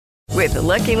With the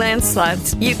Lucky Land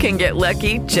Slots, you can get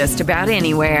lucky just about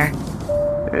anywhere.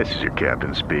 This is your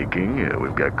captain speaking.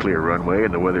 We've got clear runway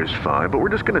and the weather's fine, but we're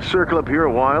just going to circle up here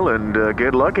a while and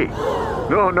get lucky.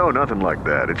 No, nothing like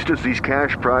that. It's just these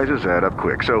cash prizes add up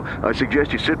quick. So I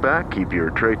suggest you sit back, keep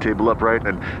your tray table upright,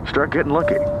 and start getting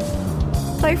lucky.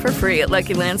 Play for free at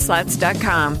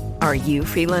LuckyLandSlots.com. Are you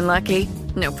feeling lucky?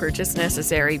 No purchase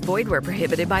necessary. Void where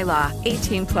prohibited by law.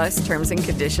 18 plus terms and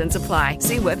conditions apply.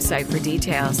 See website for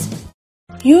details.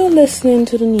 You're listening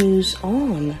to the news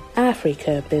on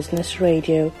Africa Business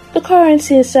Radio. The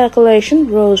currency in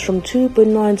circulation rose from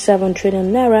 2.97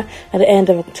 trillion naira at the end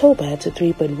of October to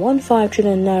 3.15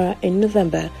 trillion naira in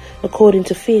November, according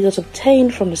to figures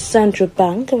obtained from the Central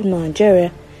Bank of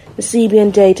Nigeria. The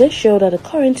CBN data show that the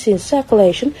currency in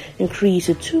circulation increased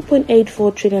to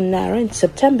 2.84 trillion naira in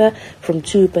September from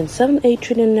 2.78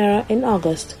 trillion naira in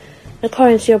August. The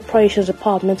Currency Operations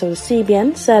Department of the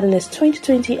CBN said in its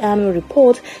 2020 annual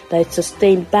report that it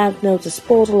sustained banknote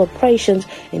disposal operations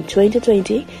in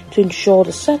 2020 to ensure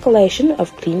the circulation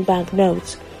of clean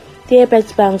banknotes. The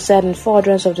Apex Bank said in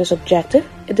furtherance of this objective,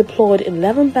 it deployed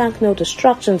 11 banknote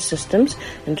destruction systems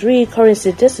and 3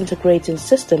 currency disintegrating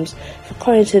systems for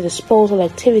currency disposal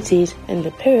activities in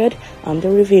the period under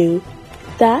review.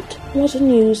 That was the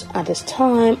news at this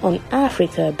time on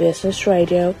Africa Business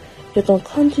Radio. You can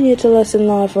continue to listen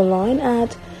live online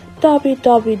at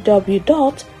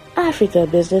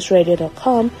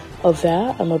www.africabusinessradio.com or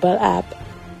via a mobile app.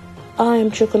 I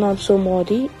am Chukwunanso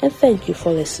Modi, and thank you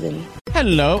for listening.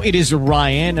 Hello, it is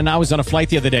Ryan, and I was on a flight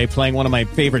the other day playing one of my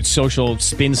favorite social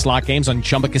spin slot games on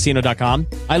ChumbaCasino.com.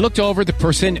 I looked over at the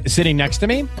person sitting next to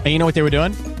me, and you know what they were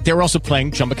doing? They were also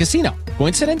playing Chumba Casino.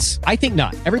 Coincidence? I think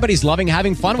not. Everybody's loving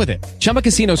having fun with it. Chumba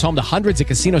Casino is home to hundreds of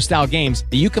casino-style games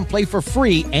that you can play for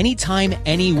free anytime,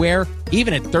 anywhere,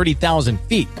 even at 30,000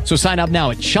 feet. So sign up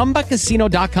now at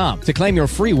ChumbaCasino.com to claim your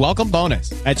free welcome bonus.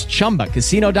 That's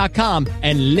ChumbaCasino.com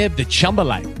and live the Chumba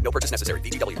life. No purchase necessary.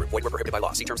 VGW. Void where prohibited by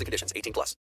law. See terms and conditions. 18 plus.